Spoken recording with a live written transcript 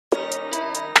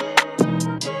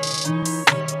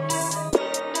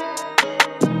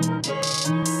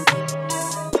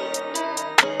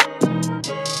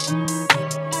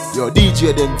Yo,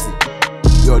 DJ Denzi.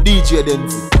 Yo, DJ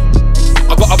Denzi.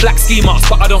 I got a black ski mask,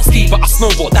 but I don't ski, but I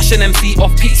snowboard, dash an MC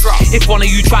off piece. If one of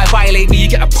you try violate me, you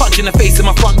get a punch in the face with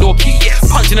my front door key.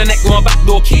 Punch in the neck with my back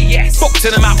door key. Box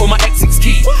in the mouth with my X6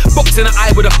 key. Box in the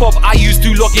eye with a fob I used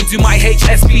to log into my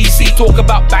HSBC. Talk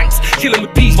about banks, kill 'em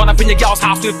with peas. Run up in your gal's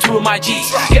house with 2 of my G's.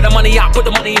 Get the money out, put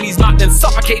the money in his mouth, then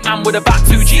suffocate man with about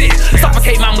 2 G's.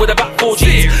 Suffocate man with about 4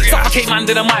 G's. Suffocate man,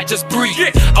 then I might just breathe.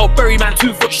 I'll bury man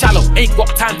 2 foot shallow, ain't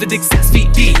got time to dig 6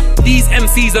 feet deep. These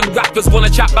MCs and rappers wanna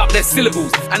chat about their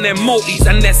syllables and their multis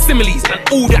and their similes and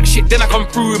all that shit. Then I come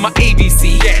through with my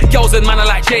ABC. Girls and man are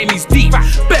like JME's deep.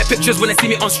 Bare pictures when they see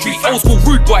me on street. Old school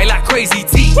rude boy like Crazy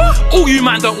T. All you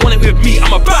man don't want it with me.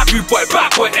 I'm a bad rude boy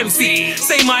MC.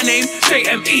 Say my name,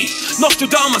 JME.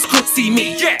 Nostradamus couldn't see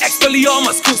me.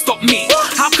 Expelliarmus couldn't stop me.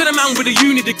 How could a man with a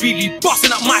uni degree be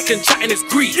busting up mic and chatting his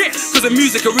grief? Cause the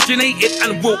music originated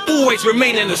and will always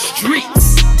remain in the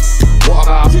streets. What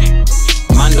about?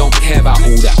 Man don't care about all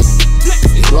that.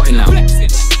 It's rotting now.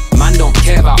 Man don't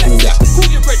care about all that.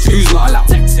 Who's not allowed?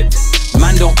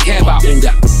 Man don't care about all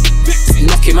that.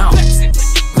 Knock him out.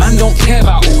 Man don't care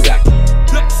about all that.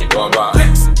 What about?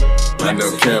 Man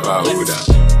don't care about all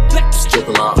that. Just choke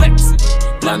him out.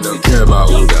 Man don't care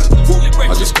about all that.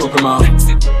 I just choke him out.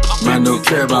 Man don't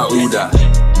care about all that.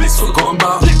 It's forgotten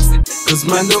about. Cause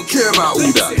man don't care about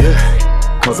all that.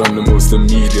 Cause I'm the most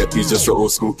immediate, he's just your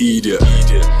old school idiot.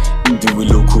 We do with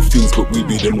local things, but we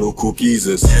be them local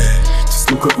geezers. Just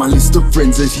look at my list of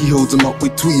friends as he holds them up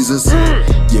with tweezers.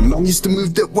 Yeah, man used to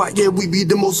move that white, yeah, we be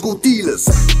them old school dealers.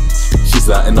 She's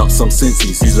lighting up some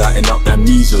senses, he's lighting up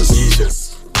amnesias.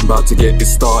 I'm about to get it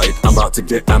started, I'm about to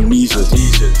get amnesia.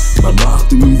 Man might have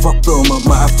to move up though, man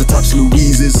might have to touch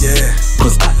Louise's.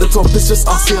 Cause at the top it's just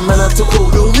us here, man, I have to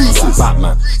quote the Reese's. Like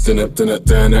Batman,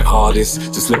 done it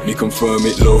hardest. Just let me confirm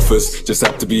it, loafers. Just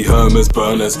have to be Hermers,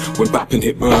 burners. When bapping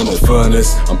hit burners,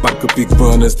 furnace. I'm back with big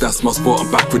burners, that's my spot,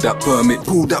 I'm back with that permit.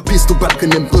 Pull that pistol back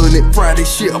and then burn it. Friday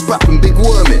shit, I'm back and big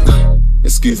worm it.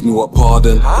 Excuse me, what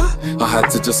pardon? I had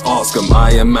to just ask him.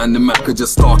 I am man, the man could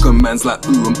just stalk him. Man's like,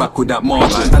 ooh, I'm back with that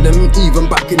margin. And then even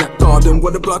back in that garden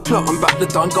where the blood clot, I'm back the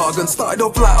Dun Gargan. Started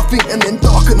off light, I think, and then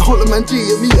dark and hollow man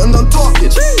JME and I'm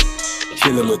talking.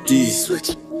 Killing with D,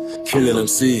 killing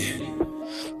MC.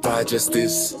 Digest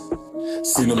this,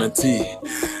 cinnamon tea.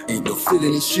 Ain't no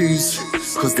feeling his shoes,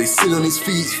 cause they sit on his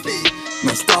feet.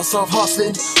 Man starts off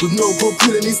hustling with no go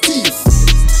pulling his teeth.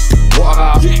 What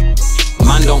about?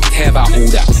 Man don't care about all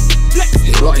that.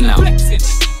 It's rotting now.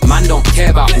 Man don't care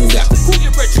about all that.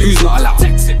 Who's not allowed?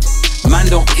 Man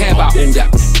don't care about all that.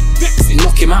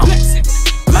 Knock him out.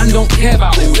 Man don't care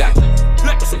about all that.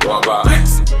 What about?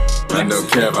 Man don't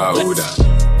care about all that.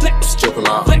 Just choke him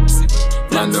out.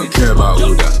 Man don't care about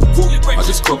all that. I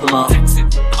just crop him out.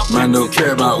 Man don't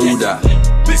care about all that.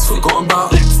 It's forgotten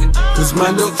about. Cause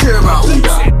man don't care about all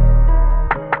that.